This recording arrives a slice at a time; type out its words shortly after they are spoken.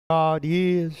God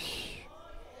is,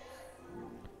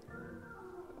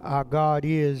 our God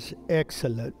is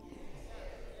excellent.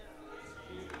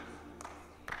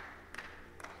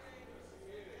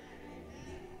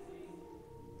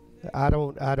 I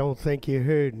don't think you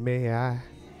heard me.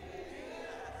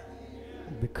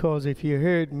 Because if you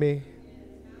heard me,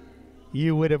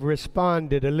 you would have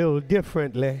responded a little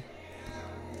differently.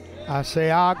 I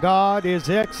say our God is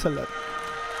excellent.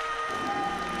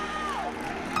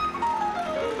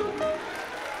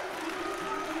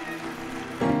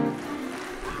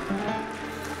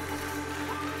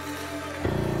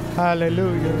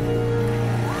 Hallelujah.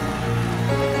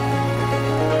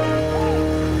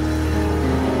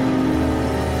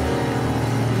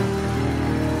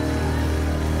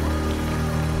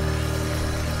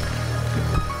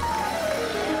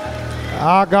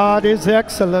 Our God is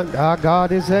excellent. Our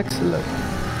God is excellent.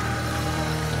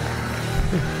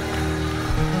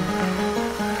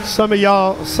 Some of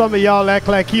y'all act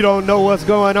like you don't know what's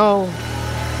going on.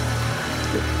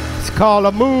 It's called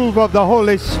a move of the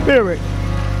Holy Spirit.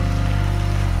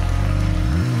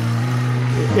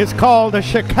 It's called the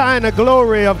Shekinah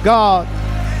glory of God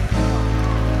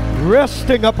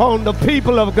resting upon the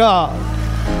people of God.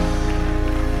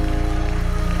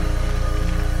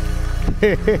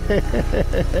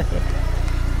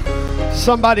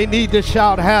 Somebody need to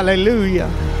shout hallelujah.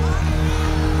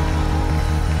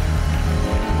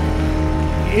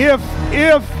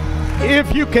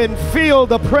 If you can feel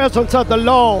the presence of the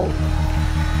Lord,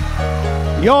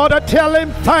 you ought to tell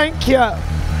him thank you.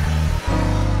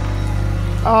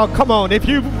 Oh, come on. If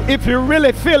you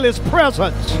really feel his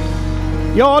presence,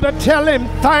 you ought to tell him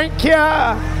thank you.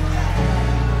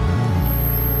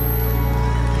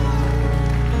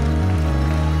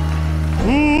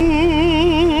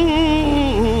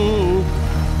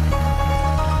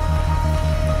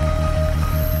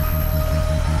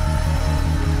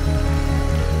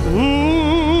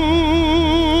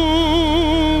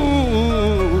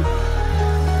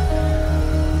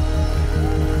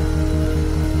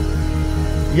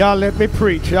 Y'all let me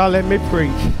preach. Y'all let me preach.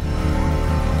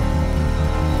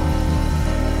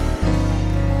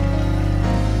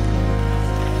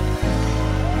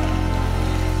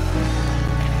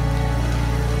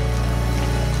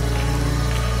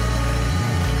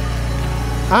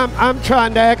 I'm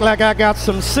trying to act like I got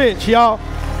some sense. Y'all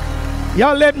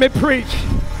let me preach.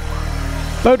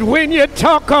 But when you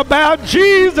talk about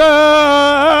Jesus,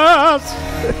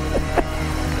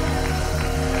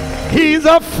 he's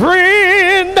a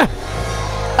friend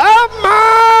of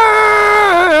mine.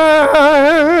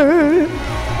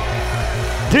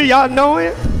 Do y'all know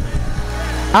it?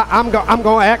 I'm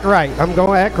gonna act right. I'm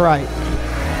gonna act right.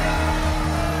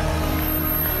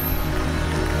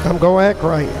 I'm gonna act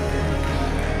right.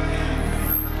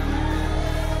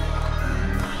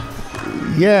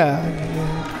 Yeah.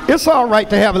 It's all right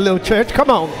to have a little church. Come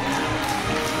on.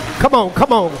 Come on,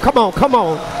 come on, come on, come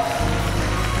on.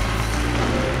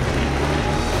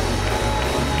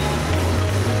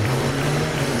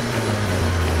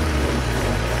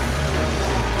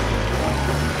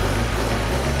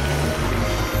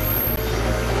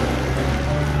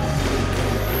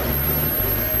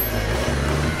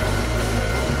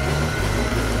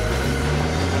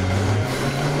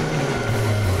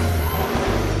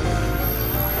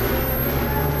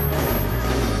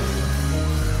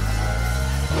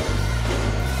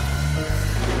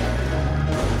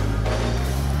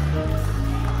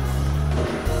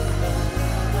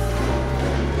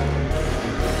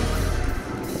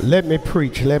 Let me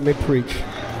preach, let me preach.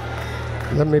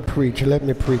 Let me preach, let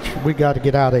me preach. We got to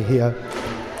get out of here.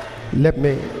 Let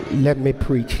me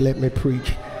preach, let me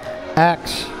preach.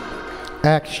 Acts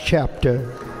chapter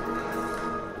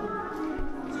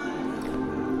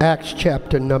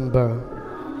number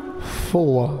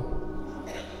 4.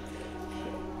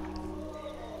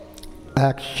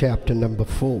 Acts chapter number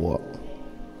 4.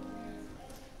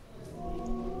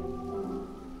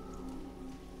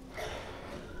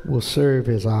 Will serve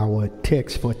as our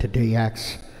text for today.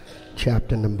 Acts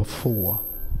chapter number 4.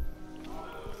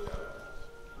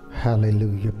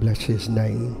 Hallelujah. Bless his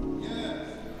name.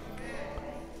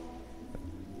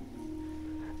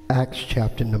 Acts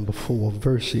chapter number 4,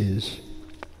 verses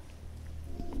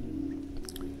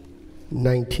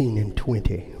 19 and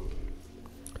 20.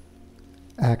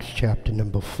 Acts chapter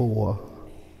number 4.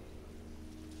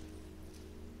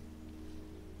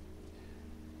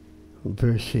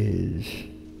 Verses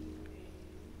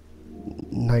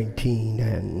 19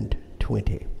 and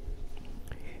 20.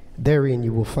 Therein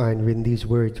you will find written these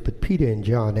words, but Peter and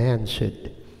John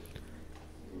answered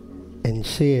and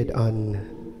said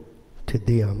unto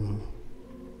them,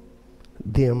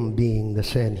 them being the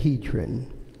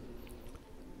Sanhedrin,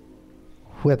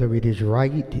 whether it is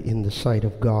right in the sight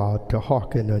of God to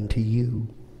hearken unto you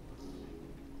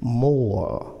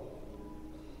more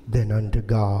than unto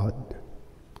God,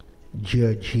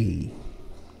 judge ye.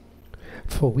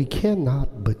 For we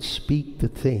cannot but speak the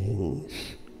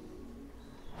things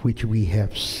which we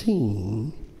have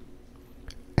seen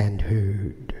and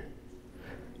heard.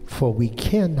 For we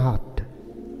cannot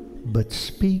but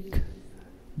speak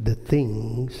the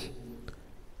things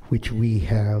which we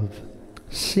have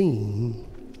seen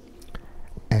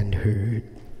and heard.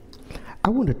 I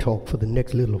want to talk for the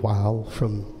next little while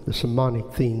from the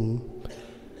sermonic theme.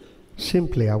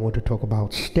 Simply, I want to talk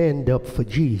about stand up for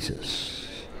Jesus.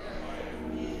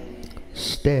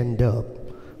 Stand up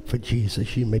for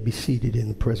Jesus. You may be seated in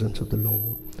the presence of the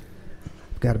Lord.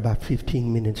 I've got about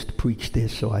 15 minutes to preach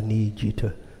this, so I need you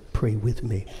to pray with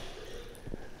me.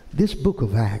 This book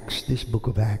of Acts is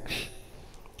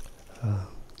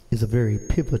a very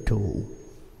pivotal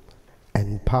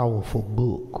and powerful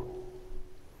book.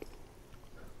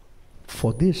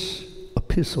 For this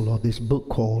epistle, or this book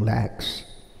called Acts,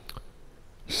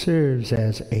 serves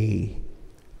as a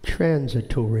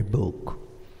transitory book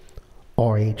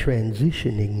or a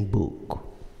transitioning book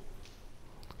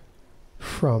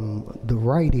from the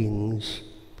writings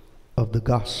of the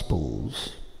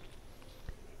Gospels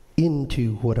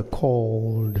into what are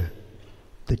called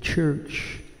the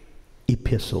church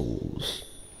epistles,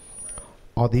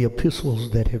 or the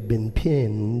epistles that have been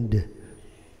penned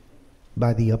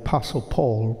by the Apostle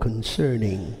Paul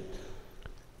concerning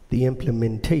the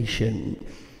implementation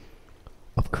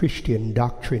of Christian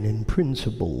doctrine and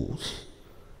principles,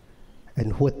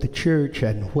 and what the church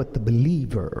and what the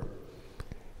believer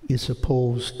is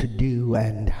supposed to do,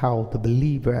 and how the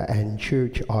believer and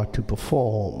church are to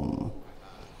perform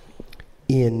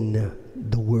in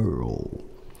the world.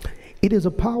 It is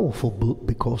a powerful book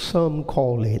because some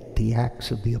call it the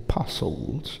Acts of the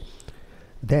Apostles.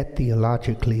 That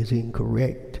theologically is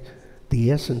incorrect.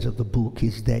 The essence of the book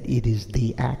is that it is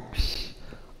the Acts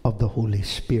of the Holy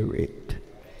Spirit.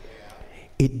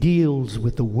 It deals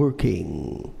with the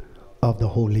working of the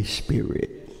Holy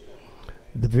Spirit.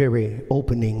 The very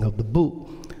opening of the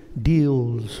book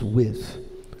deals with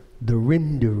the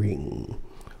rendering,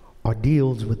 or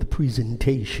deals with the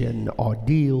presentation, or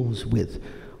deals with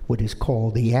what is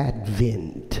called the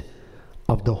advent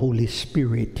of the Holy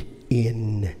Spirit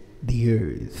in the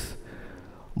earth.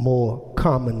 More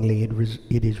commonly,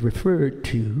 it is referred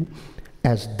to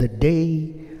as the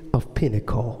day of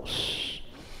Pentecost.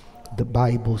 The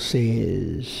Bible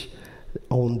says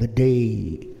on the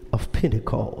day of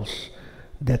Pentecost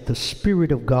that the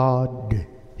Spirit of God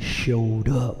showed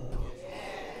up.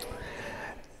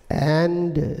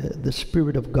 And the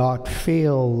Spirit of God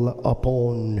fell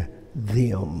upon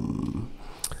them.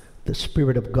 The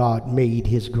Spirit of God made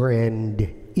his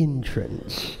grand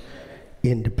entrance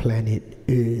into planet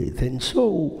Earth. And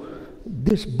so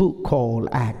this book called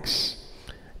Acts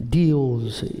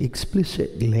deals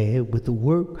explicitly with the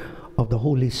work of the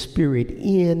Holy Spirit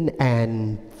in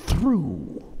and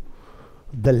through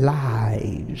the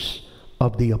lives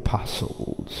of the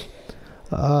apostles.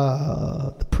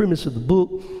 The premise of the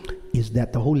book is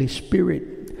that the Holy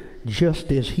Spirit,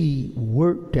 just as he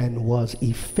worked and was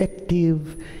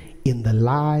effective in the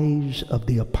lives of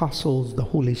the apostles, the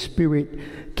Holy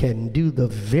Spirit can do the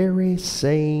very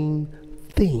same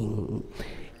thing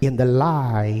in the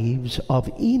lives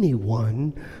of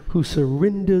anyone who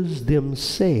surrenders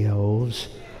themselves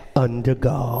unto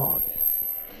God.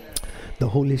 The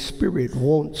Holy Spirit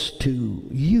wants to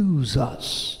use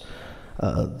us.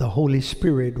 The Holy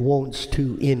Spirit wants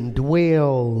to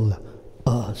indwell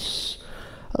us.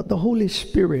 The Holy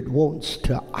Spirit wants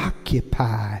to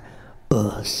occupy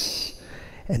us.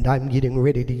 And I'm getting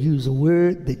ready to use a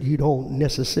word that you don't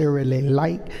necessarily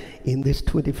like in this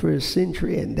 21st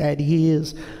century, and that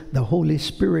is the Holy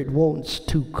Spirit wants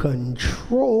to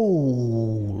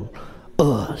control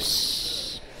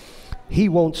us. He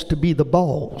wants to be the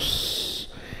boss.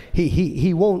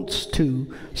 He wants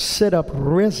to set up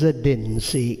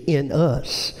residency in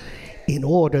us in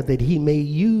order that he may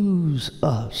use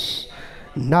us,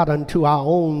 not unto our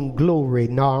own glory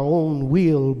nor our own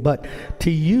will, but to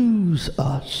use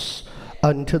us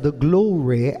unto the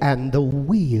glory and the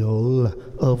will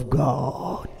of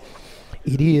God.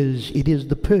 It is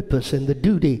the purpose and the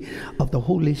duty of the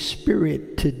Holy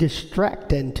Spirit to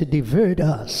distract and to divert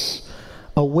us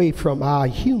away from our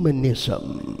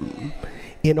humanism,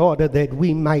 in order that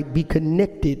we might be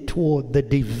connected toward the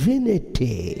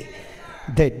divinity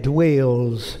that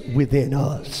dwells within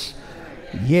us.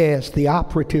 Yes, the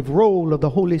operative role of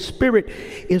the Holy Spirit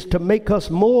is to make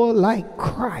us more like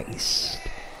Christ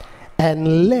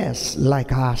and less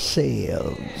like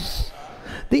ourselves.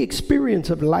 The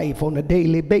experience of life on a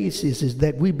daily basis is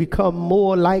that we become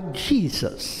more like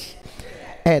Jesus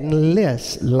and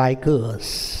less like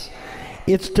us.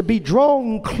 It's to be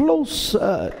drawn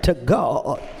closer to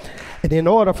God. And in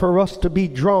order for us to be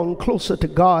drawn closer to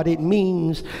God, it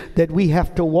means that we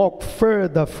have to walk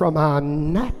further from our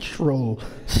natural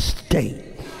state.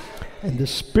 And the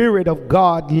Spirit of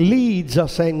God leads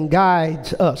us and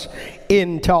guides us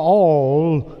into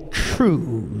all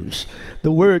truths.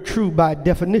 The word true, by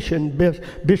definition,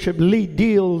 Bishop Lee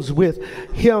deals with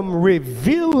him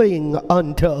revealing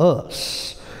unto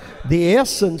us the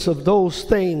essence of those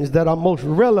things that are most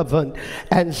relevant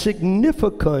and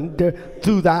significant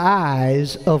through the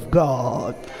eyes of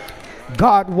God.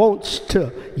 God wants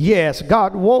to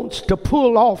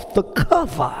pull off the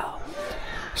cover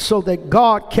so that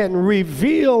God can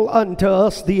reveal unto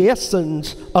us the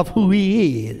essence of who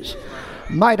He is.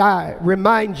 Might I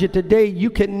remind you today, you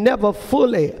can never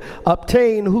fully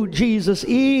obtain who Jesus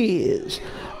is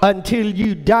until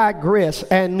you digress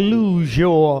and lose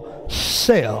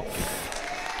yourself.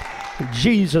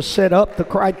 Jesus set up the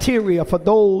criteria for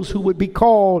those who would be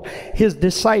called His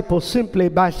disciples simply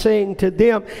by saying to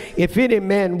them, if any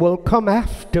man will come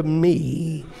after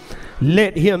me,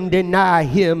 let him deny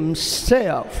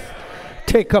himself,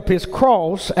 take up his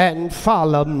cross and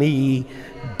follow me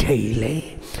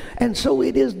daily. And so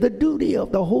it is the duty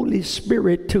of the Holy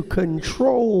Spirit to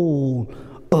control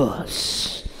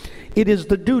us. It is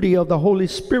the duty of the Holy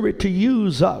Spirit to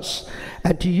use us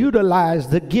and to utilize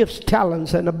the gifts,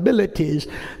 talents, and abilities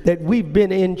that we've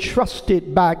been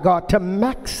entrusted by God, to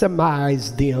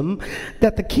maximize them,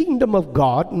 that the kingdom of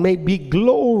God may be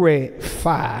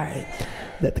glorified,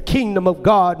 that the kingdom of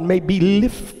God may be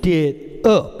lifted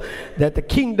up, that the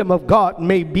kingdom of God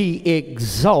may be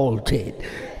exalted.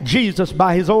 Jesus,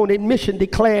 by His own admission,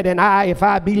 declared, and if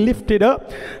I be lifted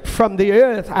up from the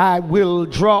earth, I will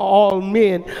draw all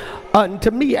men unto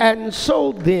me. And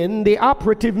so then the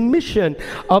operative mission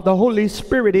of the Holy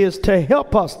Spirit is to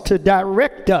help us, to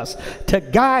direct us, to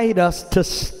guide us, to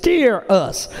steer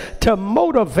us, to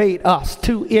motivate us,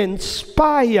 to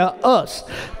inspire us,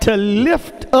 to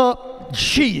lift up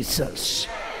Jesus.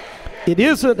 It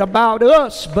isn't about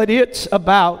us, but it's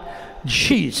about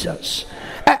Jesus.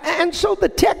 And so the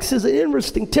text is an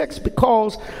interesting text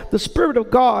because the Spirit of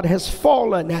God has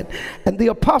fallen, and the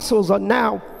apostles are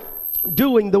now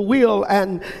doing the will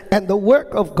and the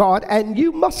work of God. And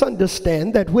you must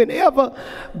understand that whenever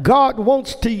God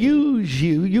wants to use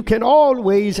you, you can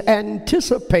always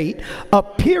anticipate a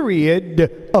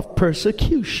period of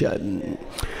persecution.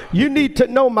 You need to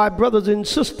know, my brothers and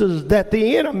sisters, that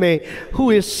the enemy, who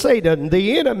is Satan,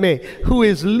 the enemy who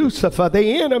is Lucifer,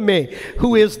 the enemy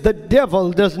who is the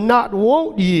devil, does not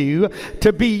want you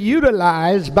to be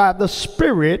utilized by the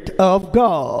Spirit of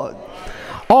God.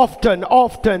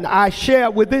 Often I share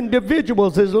with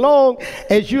individuals, as long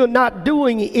as you're not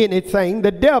doing anything,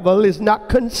 the devil is not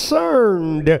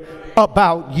concerned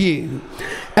about you.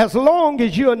 As long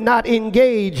as you're not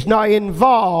engaged nor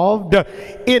involved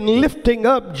in lifting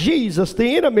up Jesus,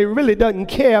 the enemy really doesn't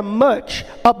care much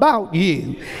about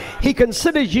you. He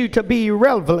considers you to be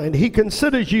irrelevant. He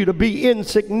considers you to be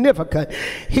insignificant.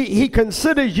 He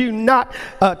considers you not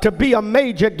to be a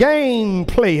major game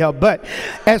player. But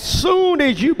as soon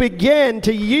as you begin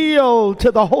to yield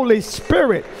to the Holy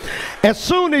Spirit, as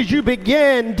soon as you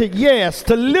begin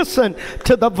to listen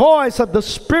to the voice of the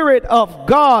Spirit of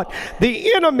God,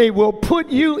 the enemy will put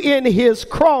you in his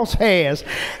crosshairs,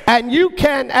 and you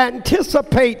can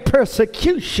anticipate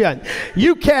persecution.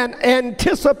 You can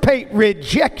anticipate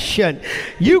rejection.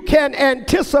 You can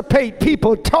anticipate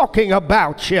people talking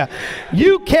about you.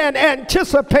 You can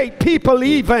anticipate people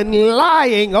even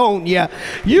lying on you.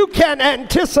 You can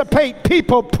anticipate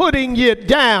people putting you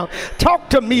down.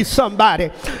 Talk to me, somebody.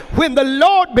 When the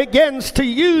Lord begins to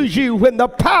use you, when the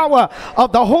power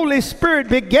of the Holy Spirit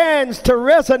begins to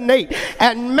resonate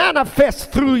and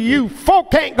manifest through you,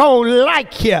 folk ain't gonna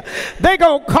like you. They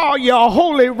gonna call you a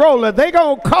holy roller. They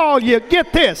gonna call you,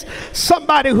 get this,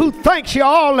 somebody who thinks you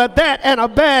all of that and a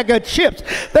bag of chips.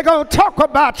 They're gonna talk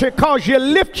about you because you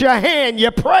lift your hand,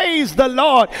 you praise the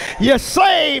Lord, you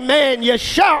say amen, you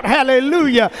shout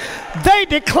hallelujah. They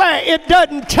declare it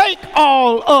doesn't take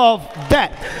all of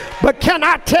that. But can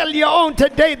I tell you on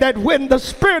today that when the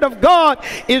Spirit of God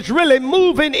is really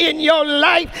moving in your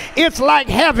life, it's like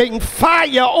having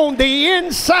fire on the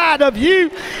inside of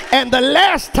you. And the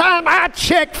last time I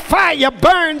checked, fire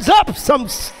burns up some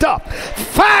stuff.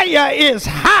 Fire is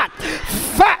hot.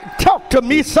 Talk to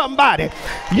me, somebody.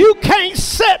 You can't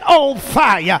set on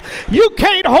fire. You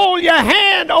can't hold your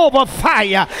hand over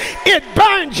fire. It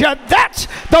burns you. That's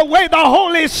the way the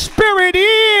Holy Spirit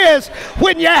is.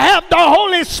 When you have the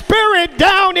Holy Spirit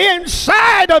down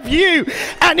inside of you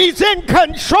and he's in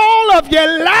control of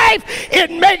your life,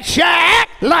 it makes you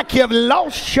act like you've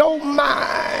lost your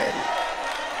mind.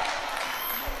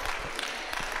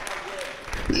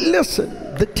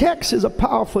 Listen, the text is a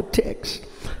powerful text.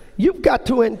 You've got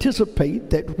to anticipate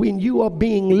that when you are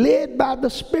being led by the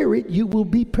Spirit, you will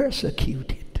be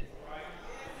persecuted.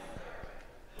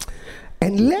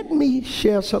 And let me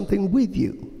share something with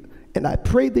you, and I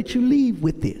pray that you leave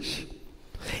with this,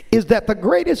 is that the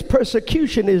greatest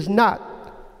persecution is not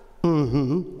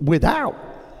without,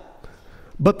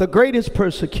 but the greatest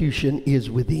persecution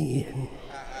is within.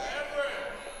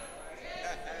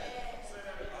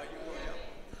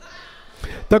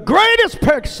 The greatest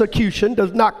persecution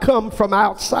does not come from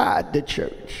outside the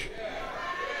church.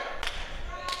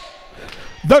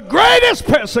 The greatest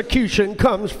persecution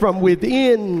comes from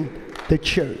within the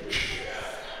church.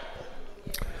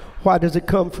 Why does it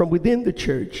come from within the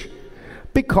church?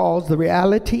 Because the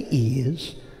reality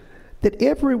is that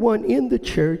everyone in the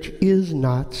church is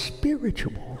not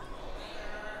spiritual.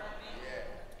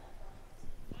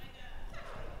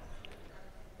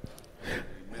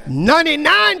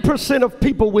 99% of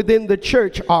people within the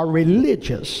church are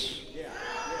religious.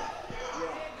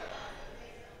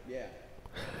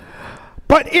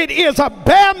 But it is a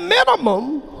bare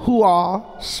minimum who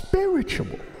are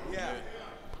spiritual.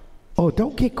 Oh,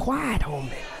 don't get quiet on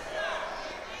me.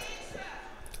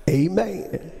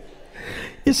 Amen.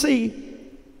 You see,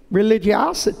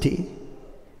 religiosity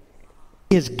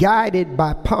is guided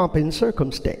by pomp and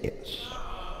circumstance.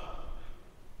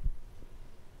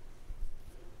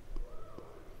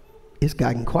 It's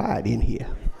gotten quiet in here.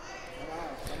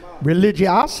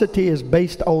 Religiosity is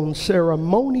based on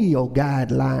ceremonial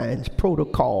guidelines,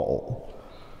 protocol,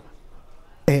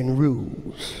 and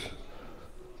rules.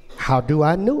 How do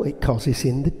I know it? Because it's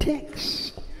in the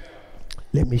text.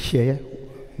 Let me share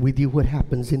with you what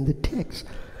happens in the text.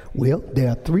 Well, there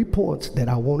are 3 points that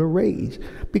I want to raise,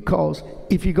 because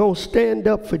if you're going to stand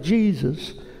up for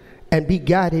Jesus and be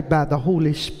guided by the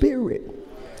Holy Spirit,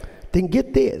 then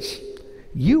get this.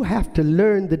 You have to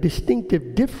learn the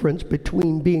distinctive difference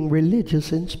between being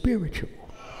religious and spiritual.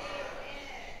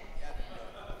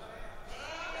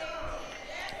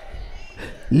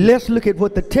 Let's look at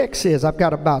what the text says. I've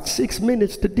got about 6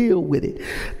 minutes to deal with it.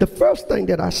 The first thing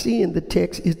that I see in the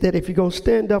text is that if you're going to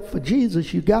stand up for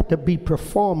Jesus, you got to be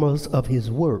performers of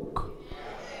his work.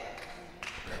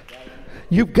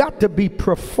 You've got to be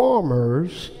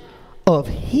performers of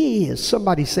his.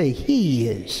 Somebody say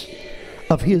his.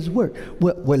 Of his work.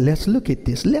 Well, let's look at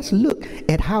this. Let's look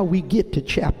at how we get to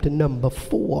chapter number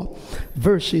 4,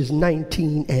 verses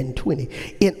 19 and 20.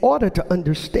 In order to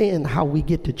understand how we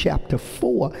get to chapter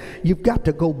 4, you've got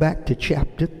to go back to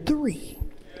chapter 3.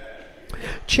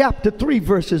 Chapter 3,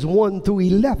 verses 1 through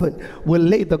 11 will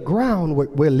lay the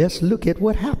groundwork. Well, let's look at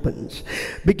what happens.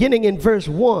 Beginning in verse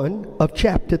 1 of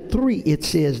chapter 3, it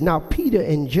says, "Now Peter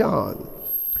and John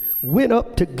went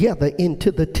up together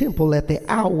into the temple at the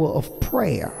hour of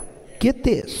prayer." Get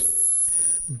this.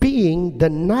 "Being the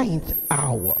 9th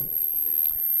hour.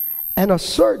 And a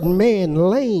certain man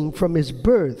lame from his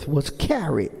birth was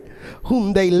carried,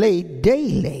 whom they laid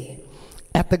daily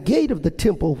at the gate of the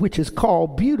temple, which is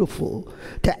called Beautiful,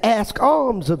 to ask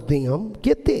alms of them,"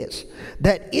 get this,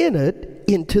 "that entered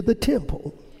into the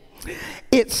temple."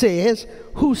 It says,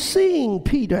 "Who seeing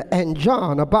Peter and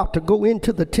John about to go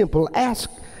into the temple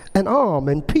asked an alms,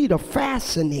 and Peter,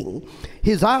 fastening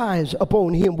his eyes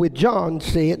upon him with John,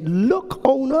 said, Look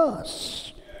on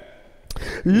us.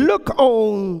 Look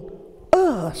on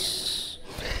us.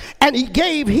 And he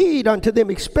gave heed unto them,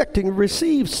 expecting to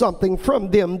receive something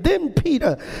from them. Then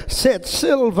Peter said,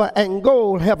 Silver and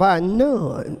gold have I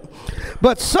none,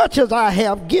 but such as I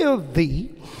have give thee.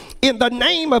 In the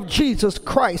name of Jesus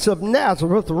Christ of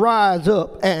Nazareth, rise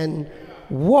up and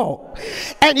walk.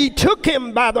 And he took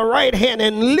him by the right hand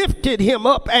and lifted him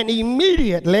up, and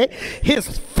immediately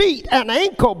his feet and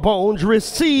ankle bones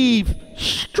received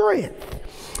strength.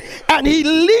 And he,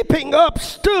 leaping up,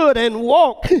 stood and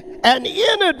walked, and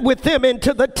entered with them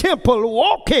into the temple,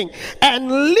 walking and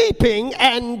leaping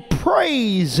and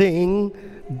praising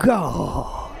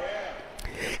God.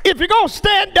 If you're going to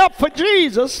stand up for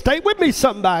Jesus, stay with me,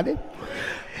 somebody.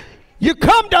 You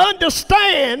come to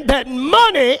understand that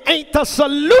money ain't the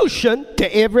solution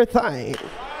to everything.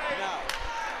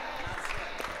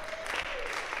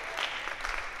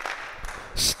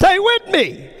 Stay with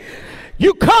me.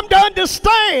 You come to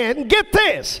understand, get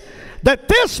this, that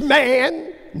this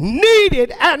man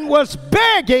needed and was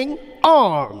begging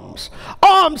alms.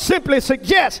 Alms simply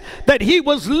suggests that he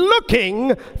was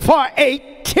looking for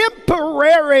a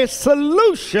temporary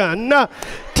solution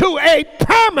to a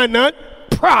permanent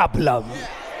problem.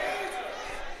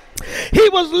 He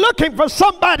was looking for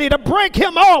somebody to break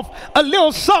him off a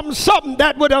little something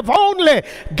that would have only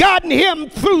gotten him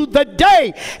through the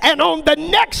day. And on the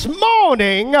next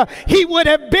morning, he would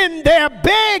have been there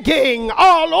begging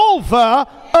all over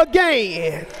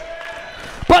again.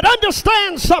 But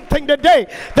understand something today,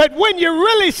 that when you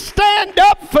really stand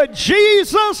up for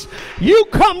Jesus, you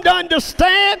come to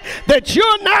understand that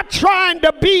you're not trying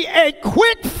to be a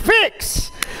quick fix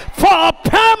for a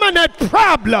permanent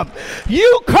problem.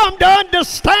 You come to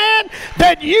understand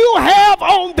that you have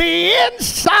on the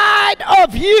inside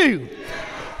of you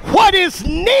what is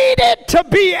needed to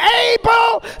be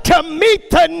able to meet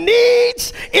the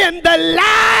needs in the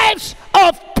lives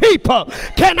of people.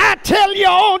 Can I tell you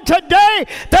on today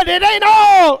that it ain't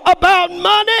all about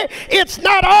money, it's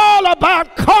not all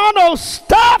about carnal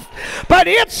stuff, but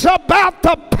it's about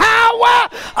the power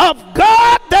of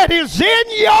God that is in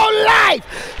your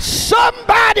life.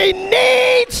 Somebody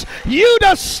needs you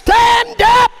to stand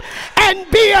up and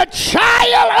be a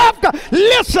child of God.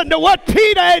 Listen to what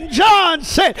Peter and John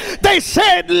said. They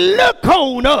said, look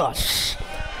on us.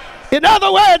 In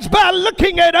other words, by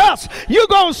looking at us, you're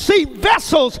going to see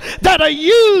vessels that are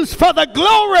used for the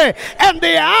glory and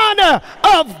the honor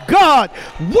of God.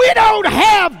 We don't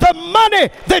have the money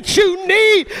that you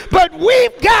need, but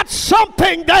we've got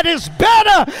something that is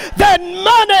better than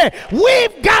money.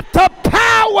 We've got the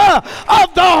power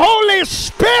of the Holy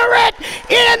Spirit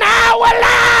in our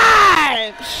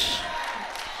lives.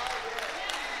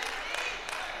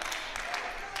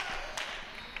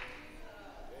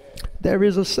 There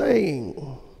is a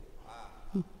saying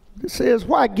that says,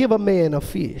 why give a man a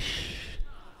fish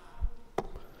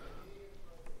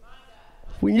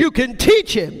when you can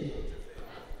teach him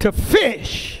to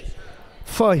fish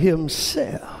for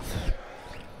himself?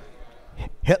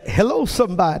 Hello,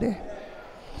 somebody.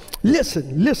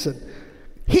 Listen.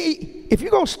 If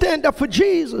you're going to stand up for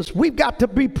Jesus, we've got to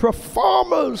be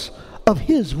performers of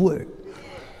his work.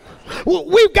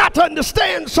 We've got to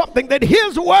understand something, that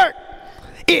his work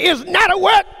is not a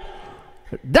work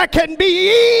that can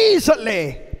be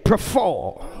easily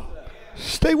performed.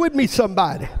 Stay with me,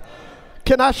 somebody.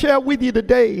 Can I share with you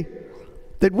today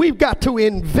that we've got to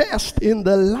invest in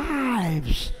the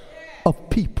lives of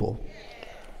people?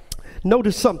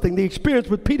 Notice something. The experience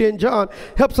with Peter and John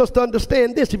helps us to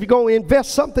understand this. If you're going to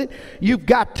invest something, you've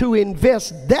got to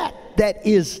invest that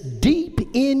is deep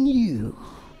in you.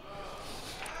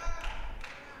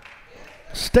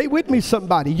 Stay with me,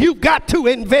 somebody. You've got to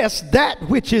invest that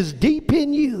which is deep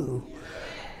in you.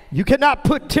 You cannot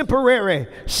put temporary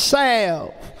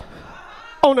salve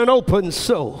on an open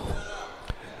sore.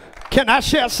 Can I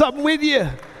share something with you?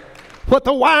 What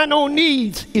the wino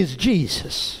needs is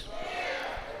Jesus.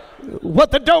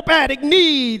 What the dope addict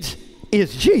needs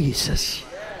is Jesus.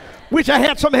 Wish I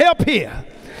had some help here.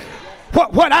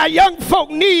 What our young folk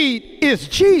need is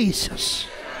Jesus.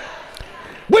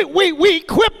 We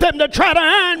equip them to try to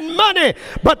earn money,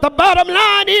 but the bottom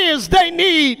line is they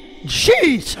need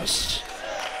Jesus.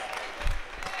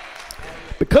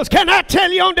 Because can I tell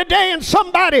you on today, and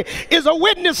somebody is a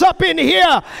witness up in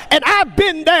here, and I've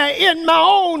been there in my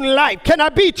own life. Can I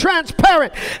be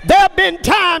transparent? There have been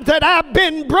times that I've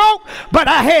been broke, but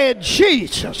I had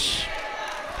Jesus.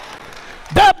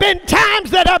 There have been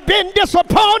times that I've been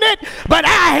disappointed, but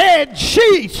I had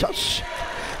Jesus.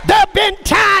 There have been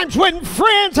times when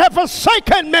friends have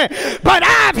forsaken me, but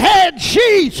I've had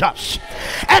Jesus.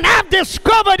 And I've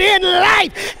discovered in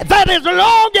life that as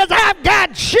long as I've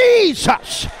got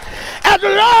Jesus, as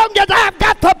long as I've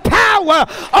got the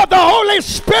power of the Holy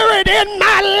Spirit in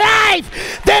my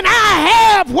life, then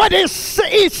I have what is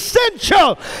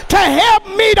essential to help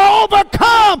me to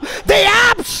overcome the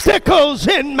obstacles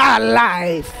in my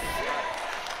life.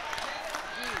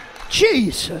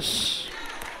 Jesus.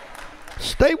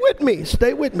 Stay with me,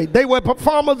 stay with me. They were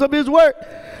performers of his work,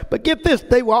 but get this,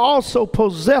 they were also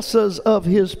possessors of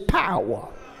his power.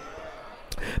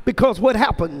 Because what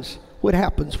happens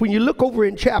when you look over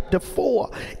in chapter 4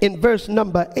 in verse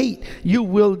number 8, you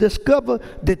will discover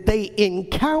that they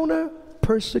encounter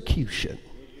persecution.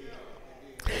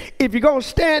 If you're going to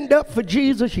stand up for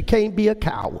Jesus, you can't be a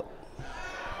coward.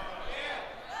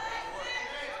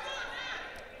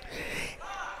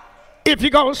 If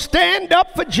you're going to stand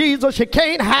up for Jesus, you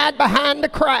can't hide behind the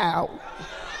crowd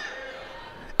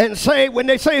and say, when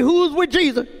they say, who's with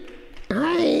Jesus?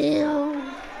 I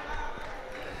am.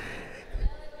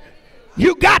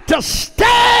 You got to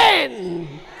stand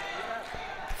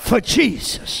for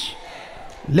Jesus.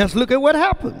 Let's look at what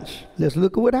happens. Let's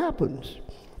look at what happens.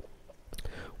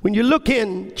 When you look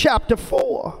in chapter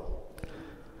 4,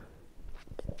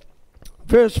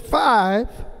 verse 5,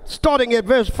 starting at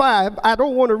verse 5, I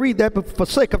don't want to read that for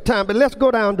sake of time, but let's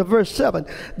go down to verse 7.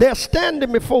 They're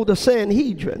standing before the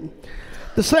Sanhedrin.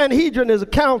 The Sanhedrin is a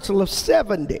council of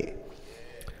 70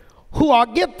 who are,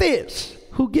 get this,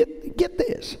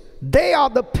 they are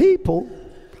the people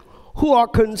who are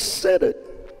considered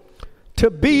to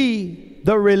be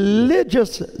the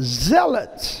religious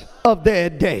zealots of their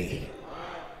day.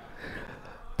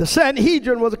 The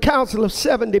Sanhedrin was a council of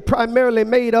 70 primarily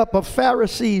made up of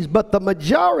Pharisees, but the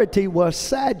majority were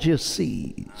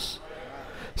Sadducees.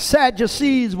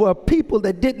 Sadducees were people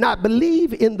that did not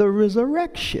believe in the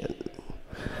resurrection.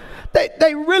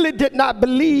 They really did not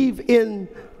believe in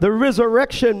the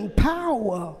resurrection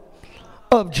power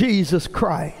of Jesus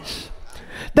Christ.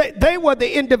 They were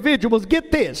the individuals,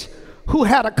 get this, who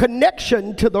had a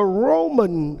connection to the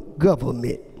Roman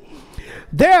government.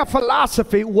 Their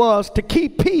philosophy was to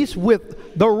keep peace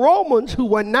with the Romans who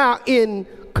were now in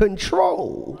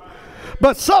control.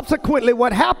 But subsequently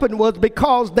what happened was,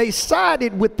 because they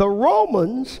sided with the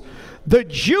Romans, the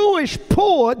Jewish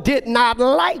poor did not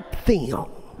like them.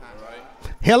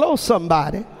 Hello,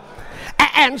 somebody.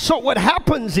 And so what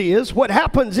happens is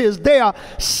they are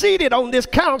seated on this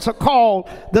council called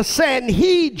the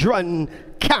Sanhedrin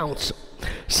Council.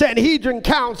 Sanhedrin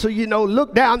Council, you know,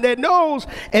 look down their nose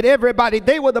at everybody.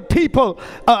 They were the people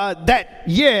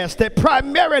that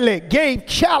primarily gave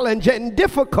challenge and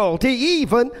difficulty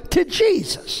even to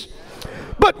Jesus.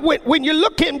 But when you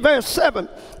look in verse 7,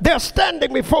 they're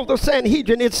standing before the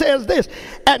Sanhedrin. It says this,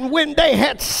 and when they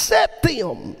had set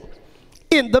them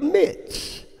in the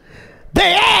midst,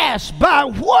 they asked, by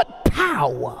what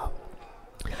power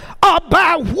or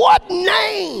by what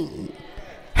name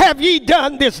have ye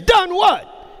done this? Done what?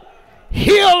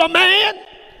 Heal a man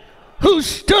who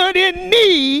stood in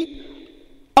need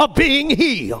of being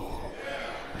healed.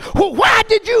 Well, why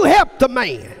did you help the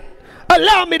man?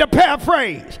 Allow me to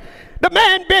paraphrase. The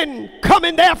man been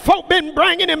coming there, folk been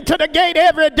bringing him to the gate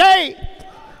every day.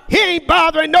 He ain't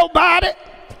bothering nobody.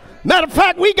 Matter of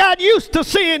fact, we got used to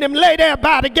seeing him lay there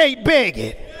by the gate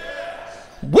begging.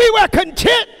 We were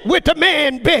content with the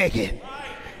man begging.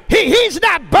 He's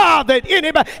not bothered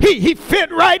anybody. He fit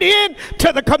right in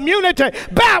to the community.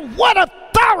 By what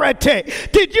authority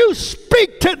did you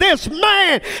speak to this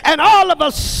man? And all of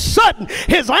a sudden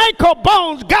his ankle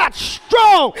bones got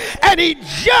strong and he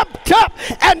jumped up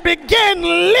and began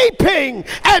leaping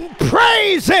and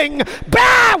praising.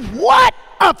 By what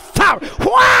authority?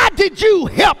 Why did you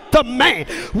help the man?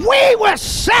 We were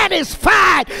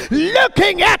satisfied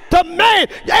looking at the man.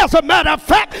 As a matter of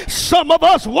fact, some of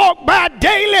us walked by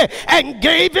daily and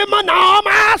gave him an arm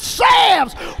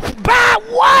ourselves. By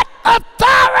what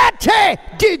authority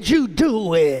did you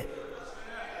do it?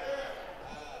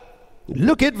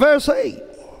 Look at verse 8.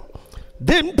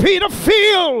 Then Peter,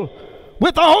 filled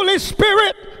with the Holy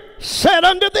Spirit, said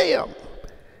unto them,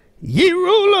 ye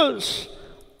rulers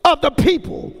of the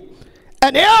people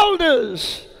and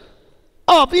elders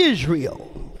of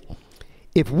Israel,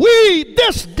 if we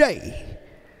this day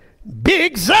be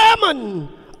examined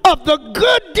of the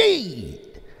good deed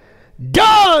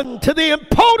done to the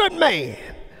impotent man,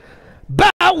 by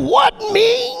what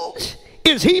means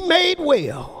is he made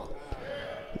well?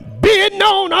 Be it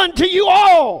known unto you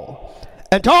all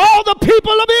and to all the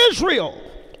people of Israel,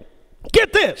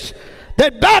 get this,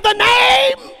 that by the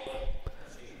name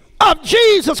of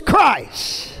Jesus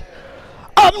Christ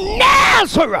of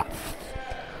Nazareth,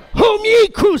 whom ye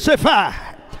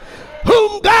crucified,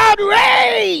 whom God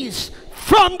raised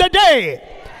from the dead,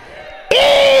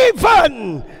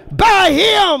 even by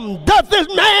him doth this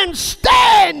man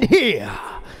stand here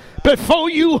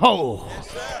before you whole.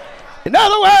 In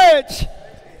other words,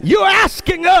 you're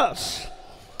asking us,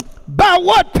 by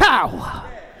what power?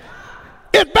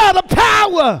 It's by the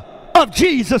power of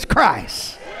Jesus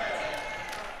Christ.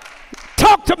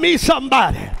 Talk to me,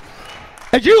 somebody.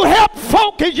 As you help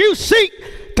folk, as you seek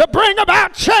to bring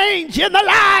about change in the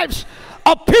lives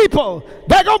of people,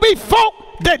 there are going to be folk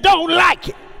that don't like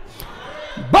it.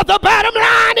 But the bottom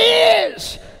line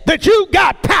is that you've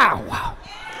got power.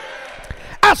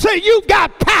 I say you've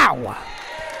got power.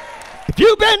 If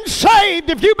you've been saved,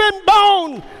 if you've been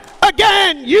born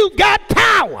again, you've got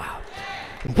power.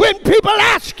 When people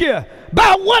ask you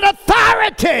by what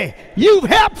authority you've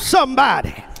helped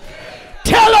somebody,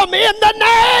 tell them in the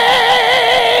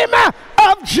name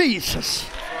of Jesus.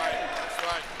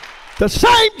 The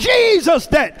same Jesus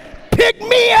that picked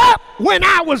me up when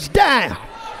I was down.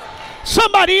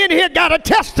 Somebody in here got a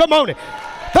testimony.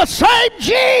 The same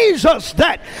Jesus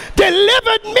that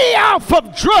delivered me off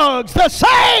of drugs, the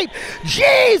same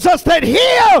Jesus that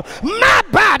healed my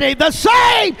body, the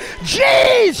same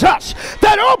Jesus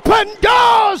that opened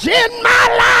doors in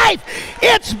my life.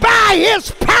 It's by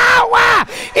his power,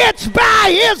 it's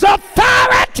by his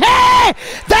authority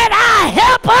that I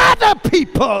help other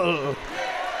people.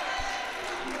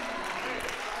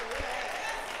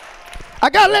 I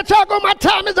gotta let y'all go. My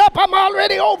time is up. I'm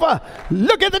already over.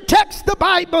 Look at the text. The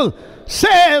Bible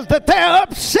says that they're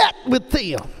upset with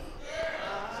them.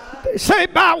 They say,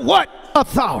 by what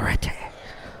authority?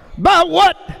 By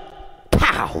what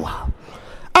power?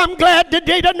 I'm glad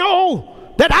today to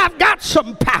know that I've got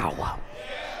some power.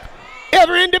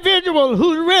 Every individual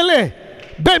who's really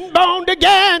been born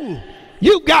again,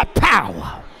 you've got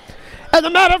power. As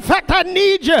a matter of fact, I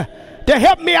need you to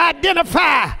help me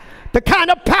identify the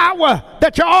kind of power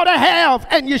that you ought to have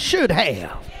and you should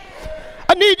have.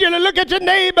 I need you to look at your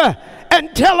neighbor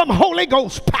and tell them Holy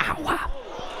Ghost power.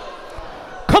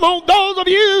 Come on, those of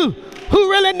you who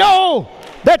really know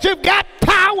that you've got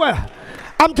power,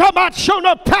 I'm talking about showing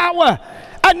up power.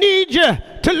 I need you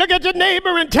to look at your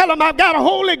neighbor and tell them I've got a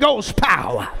Holy Ghost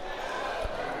power.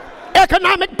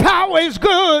 Economic power is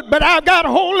good, but I've got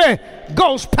Holy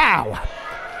Ghost power.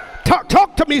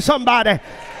 Talk to me, somebody.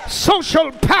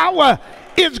 Social power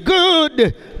is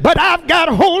good, but I've got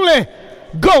Holy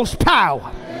Ghost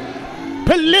power.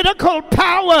 Political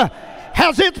power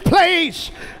has its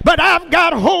place, but I've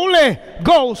got Holy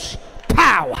Ghost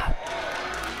power.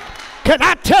 Can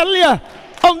I tell you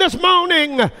on this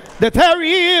morning that there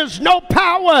is no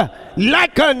power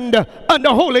likened unto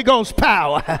Holy Ghost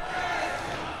power?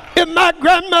 If my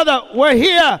grandmother were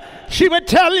here, she would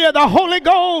tell you the Holy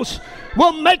Ghost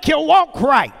will make you walk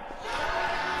right.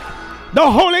 The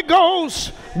Holy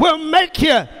Ghost will make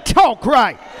you talk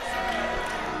right.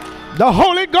 The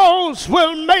Holy Ghost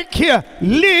will make you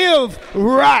live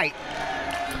right.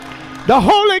 The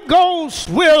Holy Ghost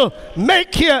will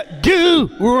make you do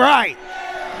right.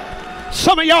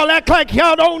 Some of y'all act like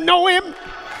y'all don't know him.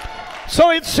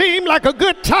 So it seemed like a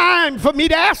good time for me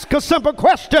to ask a simple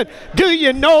question. Do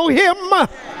you know him?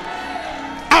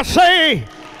 I say,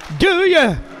 do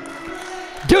you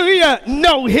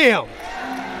know him?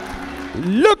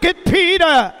 Look at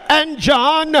Peter and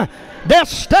John. They're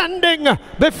standing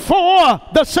before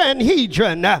the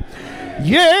Sanhedrin.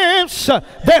 Yes,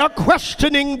 they are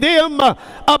questioning them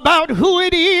about who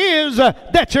it is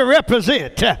that you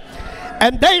represent.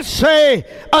 And they say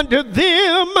unto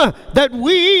them that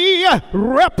we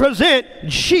represent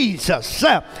Jesus.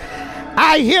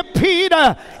 I hear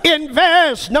Peter in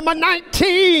verse number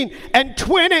 19 and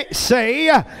 20 say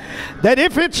that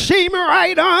if it seem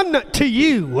right unto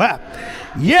you,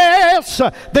 yes,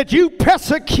 that you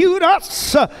persecute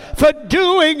us for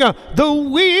doing the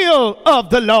will of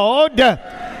the Lord.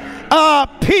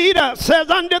 Peter says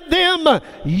unto them,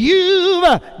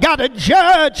 you've got to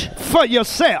judge for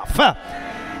yourself.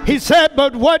 He said,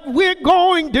 but what we're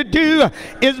going to do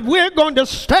is we're going to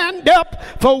stand up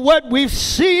for what we've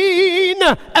seen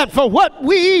and for what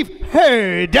we've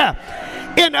heard.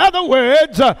 In other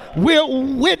words, we're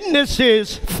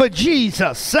witnesses for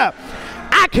Jesus.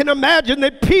 I can imagine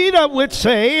that Peter would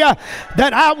say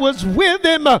that I was with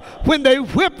him when they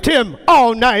whipped him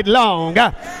all night long.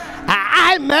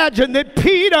 I imagine that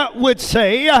Peter would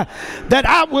say that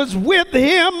I was with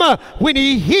him when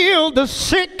he healed the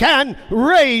sick and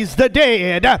raised the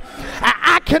dead.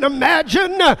 I can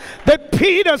imagine that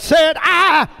Peter said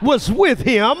I was with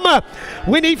him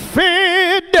when he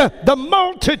fed the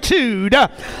multitude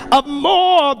of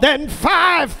more than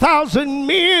 5,000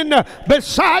 men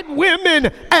beside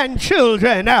women and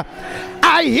children.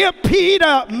 I hear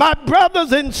Peter, my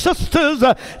brothers and sisters,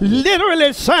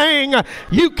 literally saying,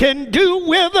 you can do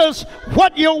with us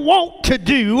what you want to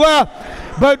do,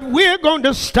 but we're going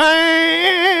to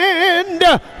stand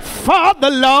for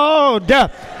the Lord.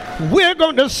 We're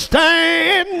going to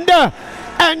stand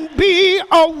and be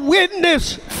a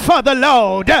witness for the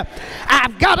Lord.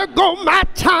 I've got to go. My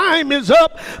time is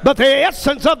up. But the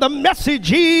essence of the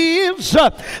message is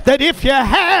that if you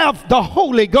have the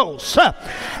Holy Ghost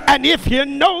and if you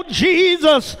know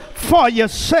Jesus for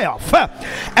yourself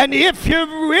and if you've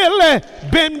really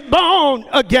been born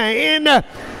again,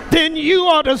 then you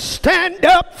ought to stand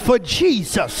up for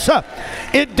Jesus.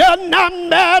 It does not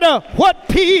matter what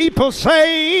people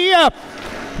say.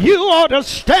 You ought to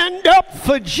stand up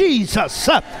for Jesus.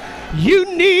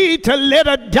 You need to let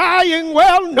a dying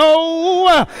well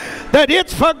know that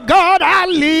it's for God I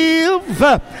live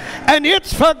and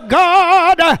it's for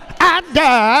God I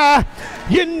die.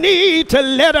 You need to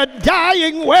let a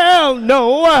dying well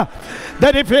know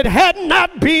that if it had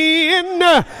not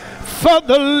been for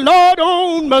the Lord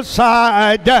on my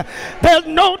side, there's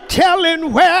no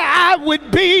telling where I would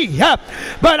be.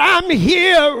 But I'm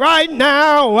here right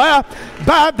now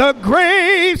by the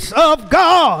grace of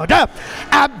God.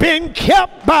 I've been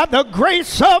kept by the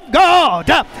grace of God.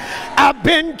 I've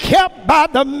been kept by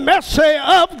the mercy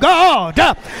of God.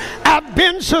 I've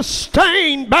been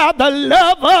sustained by the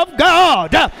love of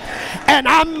God. And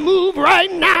I move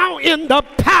right now in the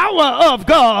power of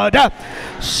God.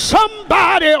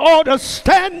 Somebody ought to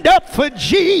stand up for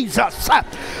Jesus.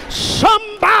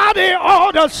 Somebody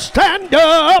ought to stand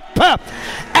up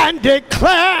and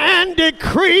declare and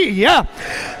decree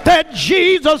that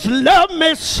Jesus loved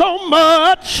me so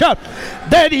much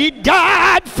that he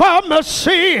died for my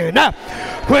sin.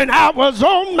 When I was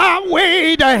on my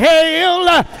way to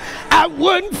hell, I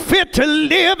wasn't fit to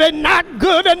live and not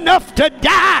good enough to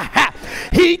die.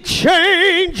 He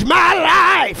changed my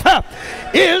life.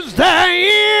 Is there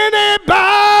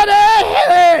anybody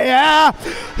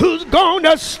who's going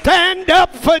to stand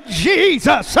up for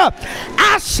Jesus?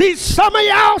 I see some of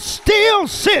y'all still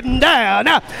sitting down,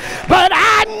 but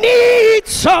I need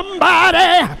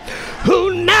somebody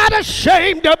who's not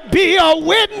ashamed to be a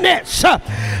witness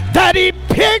that he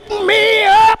picked me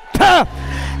up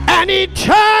and he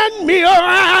turned me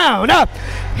around.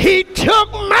 He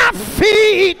took my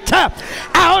feet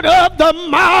out of the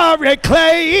miry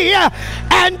clay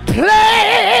and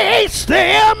placed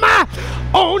them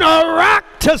on a rock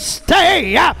to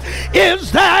stay.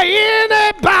 Is there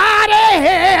anybody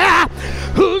here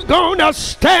who's gonna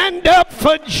stand up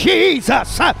for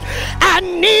Jesus? I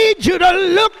need you to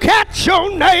look at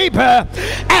your neighbor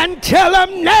and tell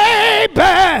him,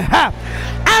 neighbor,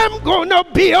 I'm gonna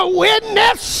be a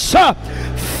witness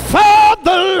for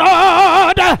the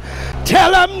Lord.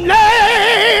 Tell him,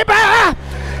 neighbor,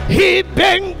 he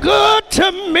been good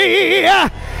to me.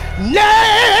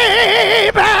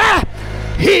 Neighbor,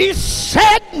 he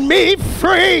set me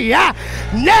free.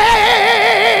 Neighbor,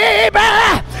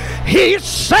 he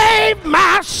saved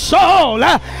my soul.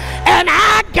 And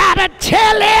I gotta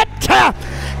tell it.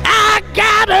 I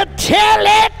gotta tell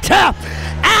it.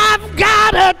 I've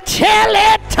gotta tell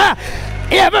it.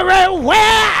 Everywhere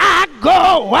I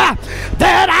go,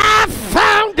 that I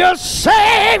found a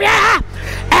Savior,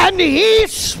 and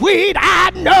he's sweet,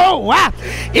 I know.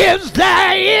 Is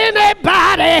there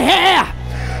anybody here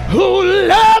who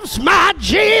loves my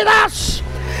Jesus?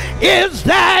 Is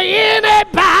there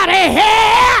anybody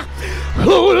here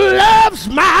who loves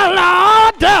my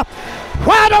Lord?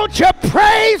 Why don't you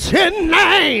praise his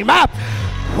name?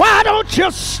 Why don't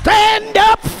you stand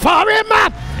up for him?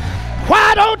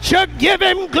 Why don't you give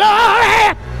him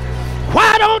glory?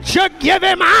 Why don't you give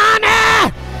him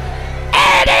honor?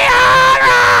 Eddie, all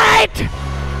right.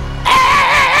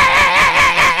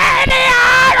 Eddie,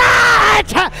 all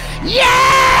right.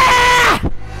 Yeah.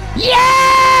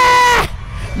 Yeah.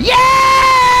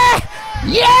 Yeah.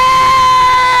 Yeah.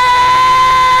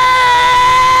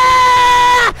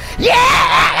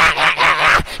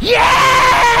 Yeah. Yeah.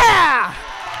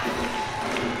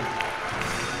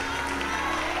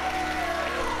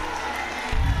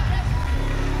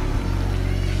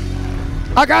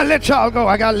 I gotta let y'all go.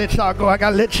 I gotta let y'all go. I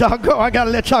gotta let y'all go. I gotta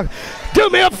let y'all go. Do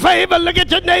me a favor. Look at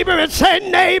your neighbor and say,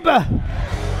 neighbor,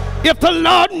 if the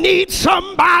Lord needs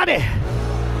somebody,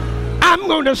 I'm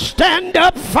going to stand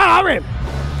up for him.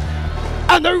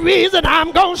 And the reason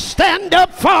I'm going to stand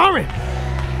up for him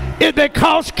is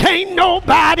because can't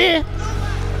nobody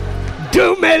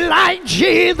do me like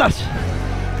Jesus.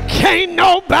 Can't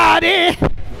nobody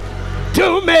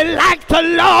do me like the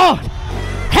Lord.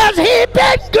 Has he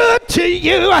been good to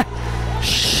you?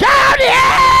 Shout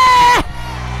yeah!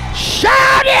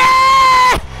 Shout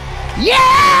yeah!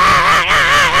 Yeah!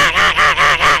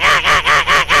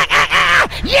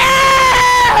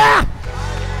 Yeah!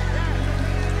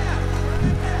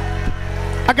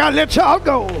 I gotta let y'all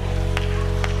go.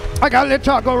 I gotta let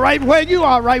y'all go right where you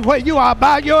are, right where you are.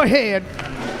 Bow your head.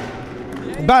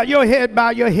 Bow your head, bow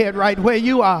your head right where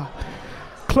you are.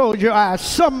 Close your eyes.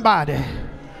 Somebody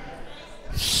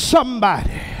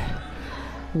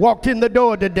walked in the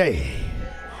door today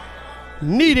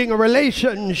needing a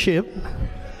relationship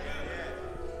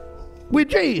with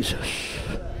Jesus.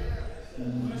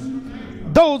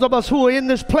 Those of us who are in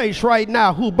this place right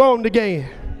now who born again,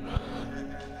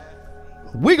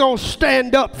 we're going to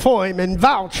stand up for him and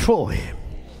vouch for him.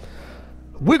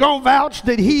 We're going to vouch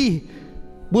that he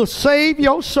will save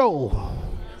your soul.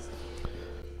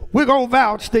 We're going to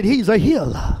vouch that he's a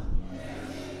healer,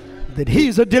 that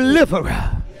he's a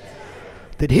deliverer,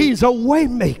 that he's a way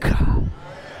maker,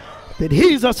 that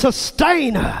he's a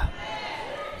sustainer,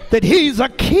 that he's a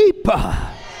keeper.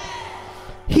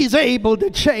 He's able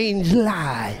to change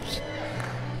lives.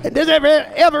 And there's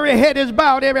every head is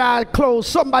bowed, every eye closed.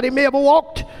 Somebody may have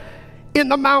walked in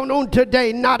the mount on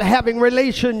today not having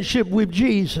relationship with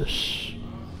Jesus.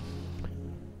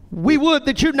 We would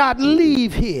that you not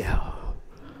leave here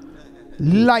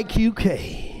like you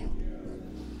came.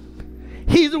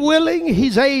 He's willing,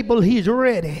 he's able, he's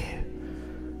ready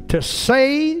to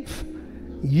save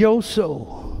your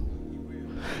soul.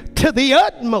 To the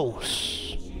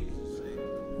utmost,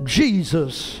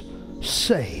 Jesus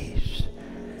saves.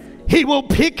 He will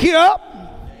pick you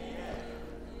up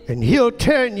and he'll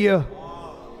turn you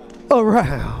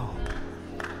around.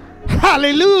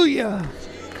 Hallelujah.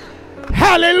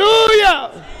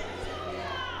 Hallelujah.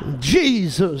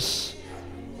 Jesus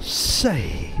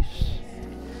saves.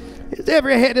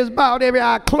 Every head is bowed, every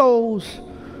eye closed.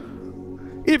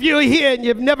 If you're here and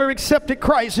you've never accepted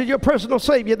Christ as your personal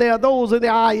Savior, there are those in the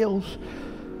aisles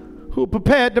who are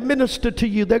prepared to minister to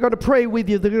you. They're going to pray with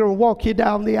you. They're going to walk you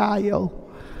down the aisle.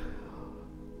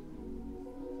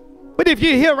 But if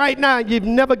you're here right now and you've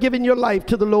never given your life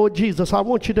to the Lord Jesus, I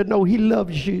want you to know he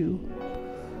loves you.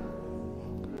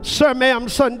 Sir, ma'am,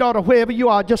 son, daughter, wherever you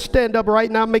are, just stand up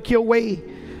right now. Make your way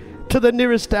to the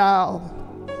nearest aisle.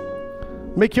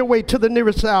 Make your way to the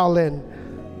nearest aisle and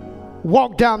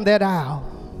walk down that aisle.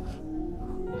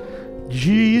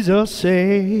 Jesus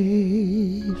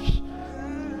saves.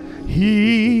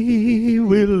 He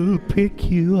will pick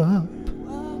you up.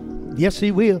 Yes,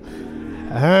 he will.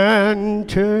 And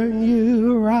turn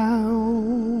you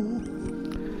around.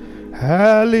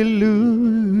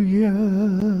 Hallelujah.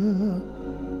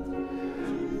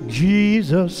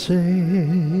 Jesus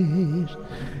saves.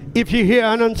 If you're here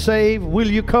and unsaved, will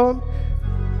you come?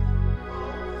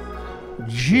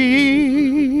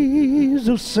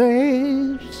 Jesus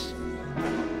saves.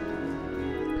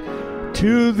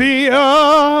 To the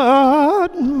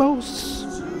utmost,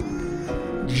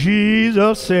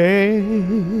 Jesus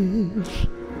saves.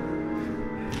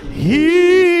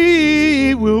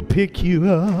 He will pick you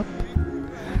up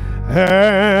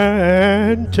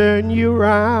and turn you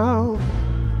around.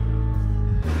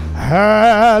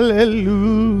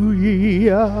 Hallelujah.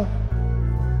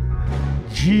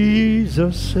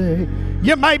 Jesus saves.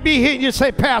 You might be here and you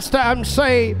say, Pastor, I'm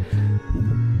saved,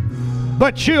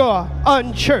 but you're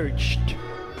unchurched.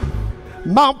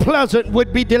 Mount Pleasant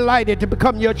would be delighted to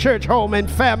become your church home and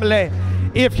family.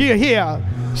 If you're here,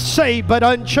 saved but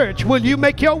unchurched, will you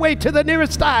make your way to the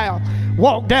nearest aisle?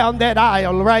 Walk down that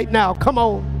aisle right now. Come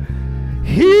on.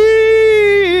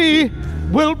 He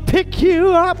will pick you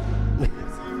up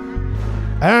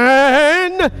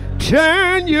and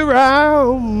turn you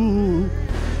around.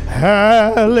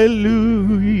 Hallelujah.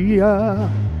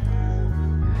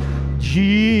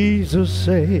 Jesus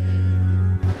said.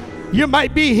 You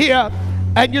might be here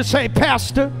and you say,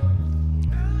 Pastor,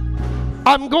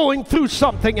 I'm going through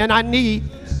something and I need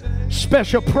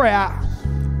special prayer.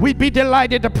 We'd be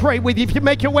delighted to pray with you. If you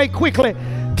make your way quickly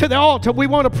to the altar, we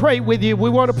want to pray with you. We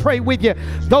want to pray with you.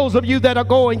 Those of you that are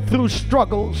going through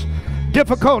struggles,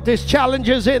 difficulties,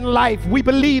 challenges in life, we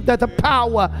believe that the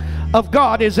power of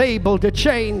God is able to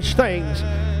change things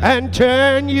and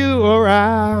turn you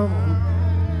around.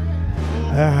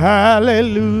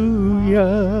 Hallelujah.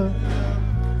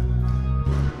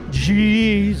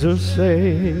 Jesus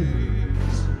said.